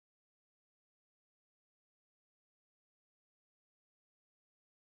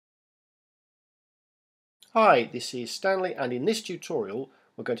Hi, this is Stanley, and in this tutorial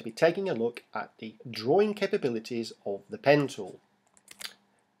we're going to be taking a look at the drawing capabilities of the pen tool.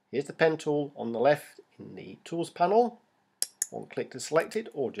 Here's the pen tool on the left in the tools panel. One click to select it,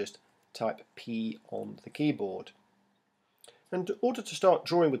 or just type P on the keyboard. And in order to start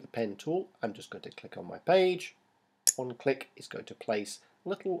drawing with the pen tool, I'm just going to click on my page. One click is going to place a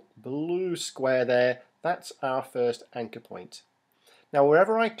little blue square there. That's our first anchor point. Now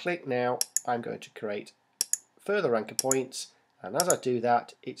wherever I click now, I'm going to create further anchor points, and as I do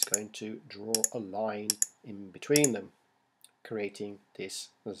that, it's going to draw a line in between them, creating this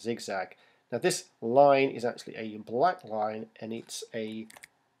zigzag. Now this line is actually a black line, and it's a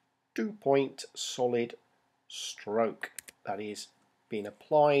 2-point solid stroke that is being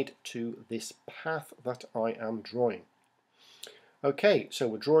applied to this path that I am drawing. Okay, so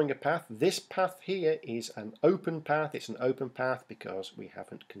we're drawing a path. This path here is an open path. It's an open path because we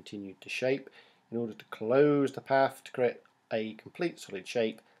haven't continued the shape. In order to close the path to create a complete solid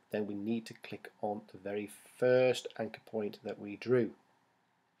shape, then we need to click on the very first anchor point that we drew.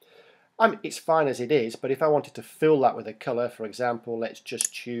 It's fine as it is, but if I wanted to fill that with a colour, for example, let's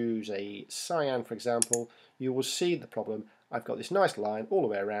just choose a cyan, for example, you will see the problem. I've got this nice line all the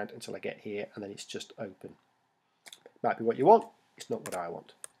way around until I get here, and then it's just open. Might be what you want, it's not what I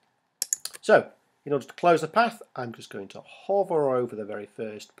want. So, in order to close the path, I'm just going to hover over the very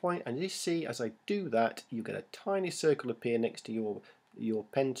first point, and you see as I do that, you get a tiny circle appear next to your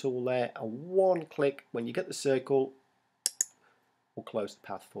pen tool there, and one click, when you get the circle, will close the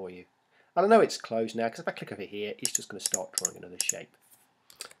path for you. And I know it's closed now, because if I click over here, it's just going to start drawing another shape.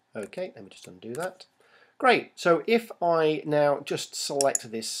 Okay, let me just undo that. Great, so if I now just select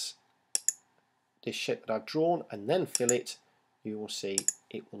this shape that I've drawn and then fill it, you will see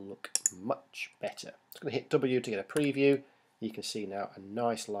it will look much better. I'm just going to hit W to get a preview. You can see now a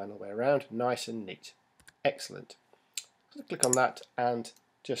nice line all the way around, nice and neat. Excellent. So click on that and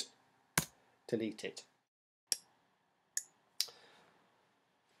just delete it.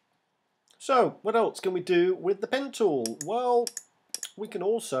 So what else can we do with the pen tool? Well, we can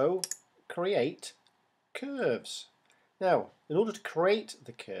also create curves. Now, in order to create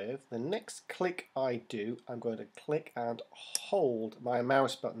the curve, the next click I do, I'm going to click and hold my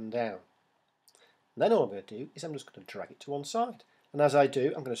mouse button down. And then all I'm going to do is I'm just going to drag it to one side. And as I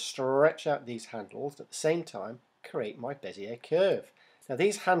do, I'm going to stretch out these handles and at the same time create my Bezier curve. Now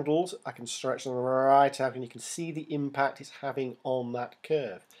these handles, I can stretch them right out and you can see the impact it's having on that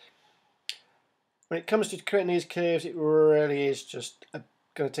curve. When it comes to creating these curves, it really is just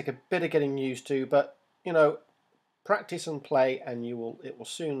going to take a bit of getting used to, but you know, practice and play and it will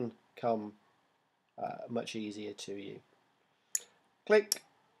soon come much easier to you. Click,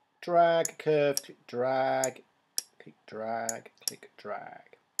 drag, curve, click, drag, click, drag, click,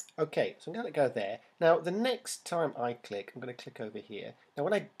 drag. Okay, so I'm going to go there. Now the next time I click, I'm going to click over here. Now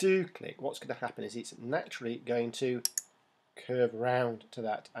when I do click, what's going to happen is it's naturally going to curve round to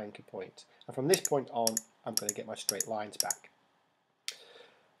that anchor point. And from this point on, I'm going to get my straight lines back.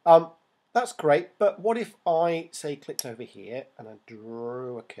 That's great, but what if I, say, clicked over here and I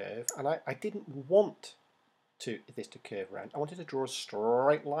drew a curve, and I didn't want this to curve around. I wanted to draw a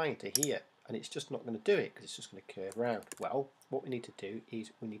straight line to here, and it's just not going to do it because it's just going to curve around. Well, what we need to do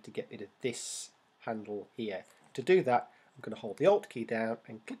is we need to get rid of this handle here. To do that, I'm going to hold the Alt key down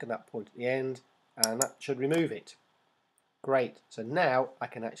and click on that point at the end, and that should remove it. Great, so now I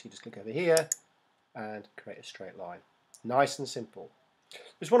can actually just click over here and create a straight line. Nice and simple.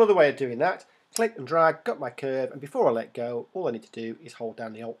 There's one other way of doing that. Click and drag, got my curve, and before I let go, all I need to do is hold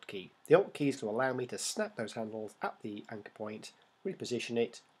down the Alt key. The Alt key is going to allow me to snap those handles at the anchor point, reposition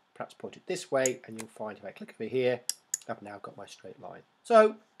it, perhaps point it this way, and you'll find if I click over here, I've now got my straight line.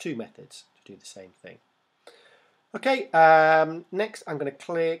 So, two methods to do the same thing. Okay, next I'm going to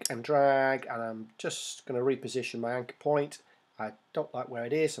click and drag, and I'm just going to reposition my anchor point. I don't like where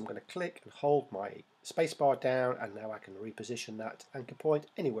it is, so I'm going to click and hold my spacebar down, and now I can reposition that anchor point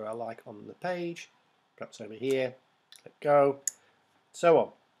anywhere I like on the page, perhaps over here, let go, so on.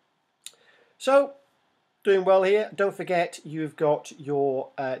 So, doing well here. Don't forget you've got your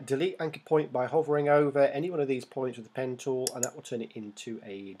delete anchor point by hovering over any one of these points with the pen tool, and that will turn it into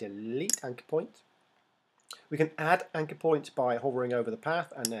a delete anchor point. We can add anchor points by hovering over the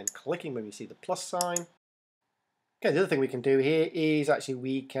path and then clicking when we see the plus sign. Okay, the other thing we can do here is actually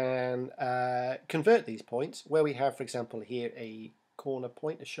we can convert these points where we have, for example, here a corner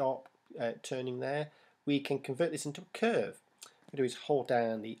point, a sharp turning there. We can convert this into a curve. What we do is hold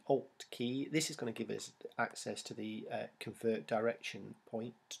down the Alt key. This is going to give us access to the Convert Direction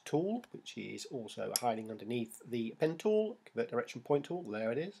Point tool, which is also hiding underneath the pen tool. Convert Direction Point tool,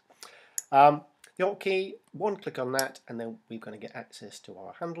 there it is. The Alt key, one click on that, and then we're going to get access to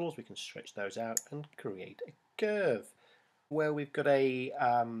our handles. We can stretch those out and create a curve. Where we've got a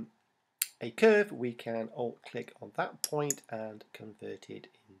curve, we can Alt click on that point and convert it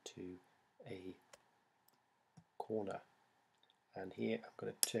into a corner. And here I'm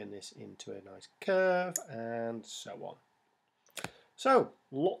going to turn this into a nice curve and so on. So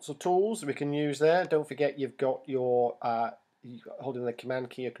lots of tools we can use there. Don't forget you've got your holding the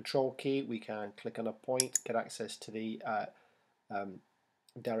Command key or Control key, we can click on a point, get access to the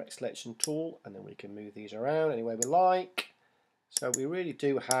direct selection tool, and then we can move these around any way we like. So we really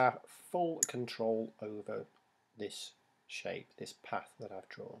do have full control over this shape, this path that I've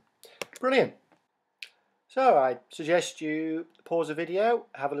drawn. Brilliant. So I suggest you pause the video,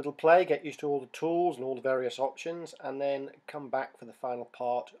 have a little play, get used to all the tools and all the various options, and then come back for the final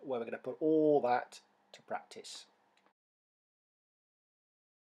part where we're going to put all that to practice.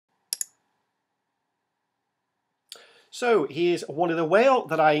 So here's one of the whale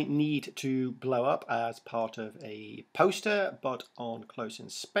that I need to blow up as part of a poster, but on close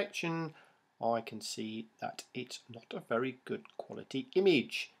inspection I can see that it's not a very good quality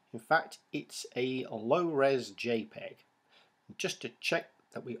image. In fact, it's a low-res JPEG. Just to check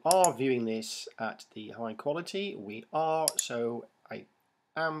that we are viewing this at the high quality, we are, so I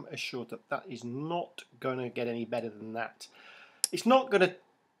am assured that that is not going to get any better than that. It's not going to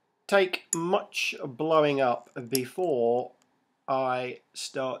take much blowing up before I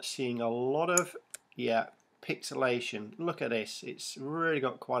start seeing a lot of pixelation. Look at this, it's really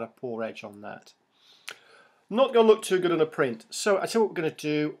got quite a poor edge on that. Not going to look too good on a print. So I tell you what we're going to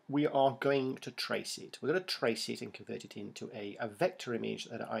do, we are going to trace it. We're going to trace it and convert it into a vector image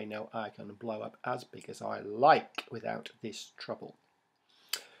that I know I can blow up as big as I like without this trouble.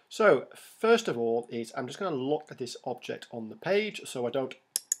 So first of all is I'm just going to lock this object on the page so I don't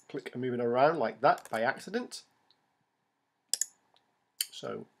click and move it around like that by accident.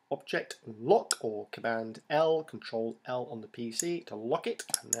 So Object Lock, or Command L, Control L on the PC to lock it,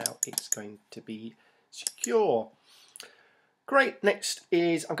 and now it's going to be secure. Great. Next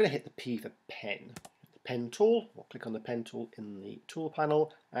is I'm going to hit the P for pen. The pen tool. We'll click on the pen tool in the tool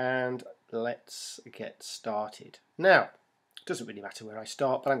panel and let's get started. Now, it doesn't really matter where I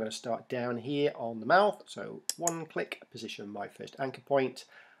start, but I'm going to start down here on the mouth. So one click, position my first anchor point,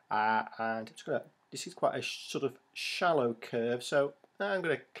 and it's going to. This is quite a sort of shallow curve, so I'm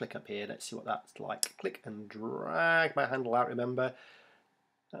going to click up here. Let's see what that's like. Click and drag my handle out. Remember.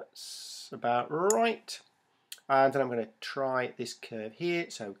 That's about right. And then I'm going to try this curve here.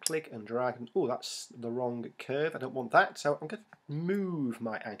 So click and drag. And, oh, that's the wrong curve. I don't want that. So I'm going to move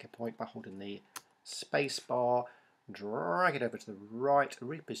my anchor point by holding the space bar. Drag it over to the right.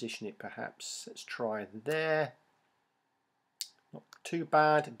 Reposition it perhaps. Let's try there. Not too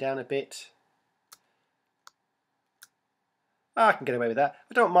bad. Down a bit. I can get away with that.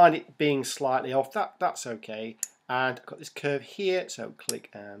 I don't mind it being slightly off. That's okay. And I've got this curve here, so click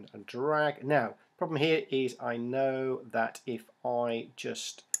and drag. Now, problem here is I know that if I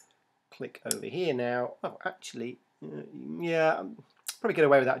just click over here now, oh, actually, yeah, I'll probably get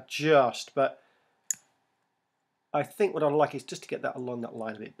away with that just, but I think what I'd like is just to get that along that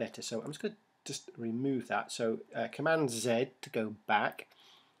line a bit better. So I'm just going to just remove that. So Command Z to go back.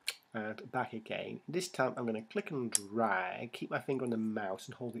 And back again. This time I'm going to click and drag, keep my finger on the mouse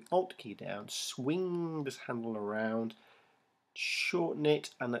and hold the Alt key down, swing this handle around, shorten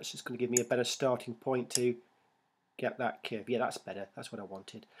it, and that's just going to give me a better starting point to get that curve. Yeah, that's better. That's what I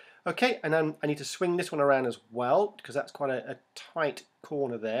wanted. Okay, and then I need to swing this one around as well because that's quite a tight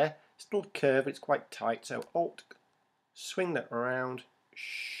corner there. It's still curved, but it's quite tight. So Alt, swing that around,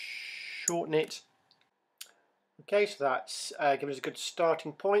 shorten it. Okay, so that's gives us a good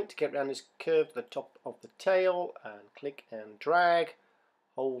starting point to get around this curve to the top of the tail, and click and drag,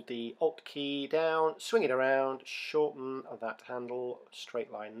 hold the Alt key down, swing it around, shorten that handle,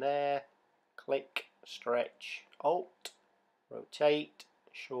 straight line there, click, stretch, Alt, rotate,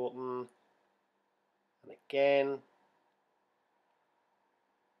 shorten, and again,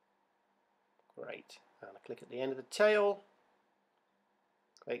 great, and I click at the end of the tail,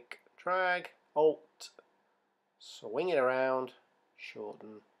 click, drag, Alt, swing it around,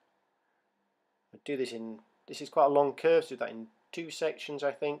 shorten. I do this in, this is quite a long curve, so do that in 2 sections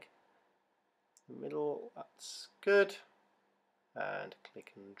I think. The middle, that's good. And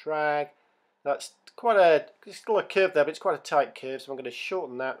click and drag. That's quite a, it's still a curve there, but it's quite a tight curve, so I'm going to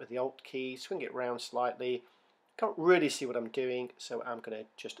shorten that with the Alt key, swing it around slightly. Can't really see what I'm doing, so I'm going to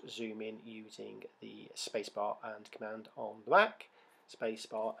just zoom in using the spacebar and Command on the Mac,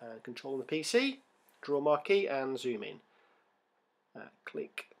 spacebar and Control on the PC. Draw marquee and zoom in.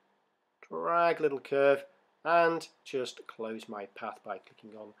 Click, drag a little curve, and just close my path by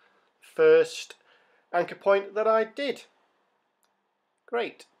clicking on the first anchor point that I did.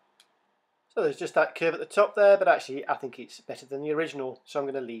 Great. So there's just that curve at the top there, but actually I think it's better than the original, so I'm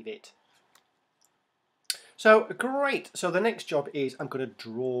going to leave it. So great, so the next job is I'm going to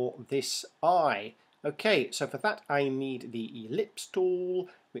draw this eye. Okay, so for that I need the Ellipse Tool,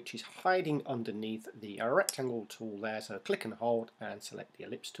 which is hiding underneath the rectangle tool there, so click and hold and select the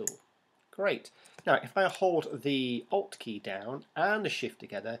Ellipse Tool. Great. Now if I hold the Alt key down and the Shift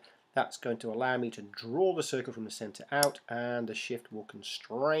together, that's going to allow me to draw the circle from the centre out, and the Shift will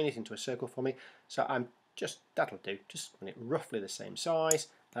constrain it into a circle for me. So that'll do, just want it roughly the same size,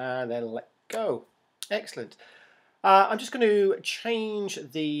 and then let go. Excellent. I'm just going to change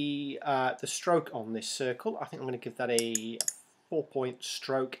the stroke on this circle. I think I'm going to give that a 4-point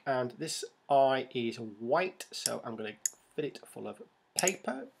stroke, and this eye is white, so I'm going to fill it full of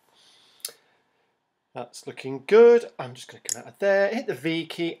paper. That's looking good. I'm just going to come out of there, hit the V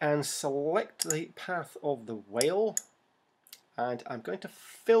key and select the path of the whale, and I'm going to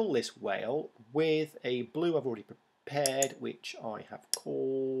fill this whale with a blue I've already prepared, which I have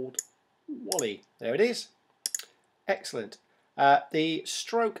called Wally. There it is. Excellent. The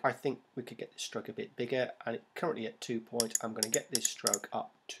stroke, I think we could get this stroke a bit bigger, and it's currently at 2 points. I'm going to get this stroke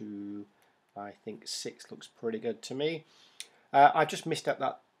up to, I think 6 looks pretty good to me. I've just missed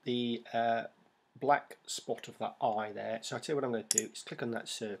out the black spot of that eye there, so I'll tell you what I'm going to do is click on that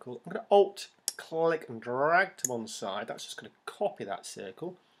circle. I'm going to Alt click and drag to one side. That's just going to copy that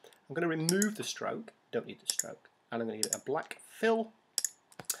circle. I'm going to remove the stroke, don't need the stroke, and I'm going to give it a black fill,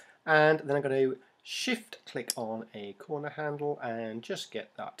 and then I'm going to Shift click on a corner handle and just get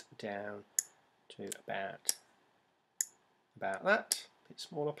that down to about that, a bit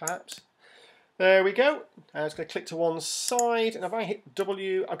smaller perhaps. There we go. I'm just going to click to one side, and if I hit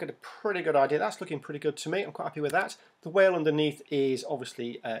W, I've got a pretty good idea. That's looking pretty good to me. I'm quite happy with that. The whale underneath is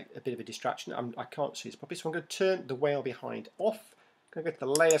obviously a bit of a distraction. I can't see this properly, so I'm going to turn the whale behind off. I'm going to go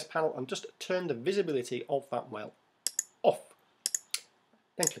to the Layers panel and just turn the visibility of that whale off.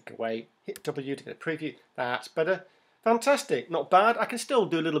 Then click away, hit W to get a preview. That's better. Fantastic, not bad. I can still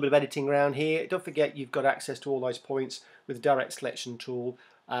do a little bit of editing around here. Don't forget you've got access to all those points with the direct selection tool,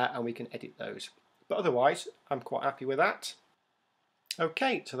 and we can edit those. But otherwise, I'm quite happy with that.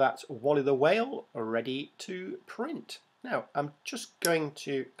 Okay, so that's Wally the Whale ready to print. Now, I'm just going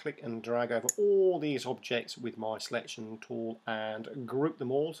to click and drag over all these objects with my selection tool and group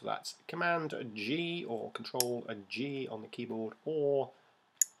them all. So that's Command G or Control G on the keyboard, or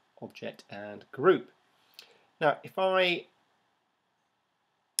Object and Group. Now, if I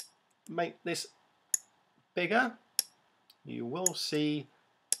make this bigger, you will see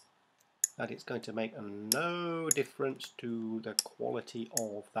that it's going to make no difference to the quality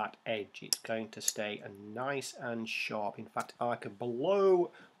of that edge. It's going to stay nice and sharp. In fact, I could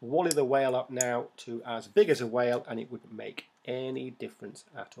blow Wally the Whale up now to as big as a whale and it wouldn't make any difference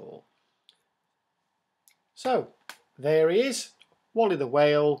at all. So, there he is, Wally the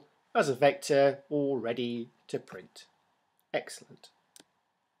Whale as a vector, all ready to print. Excellent.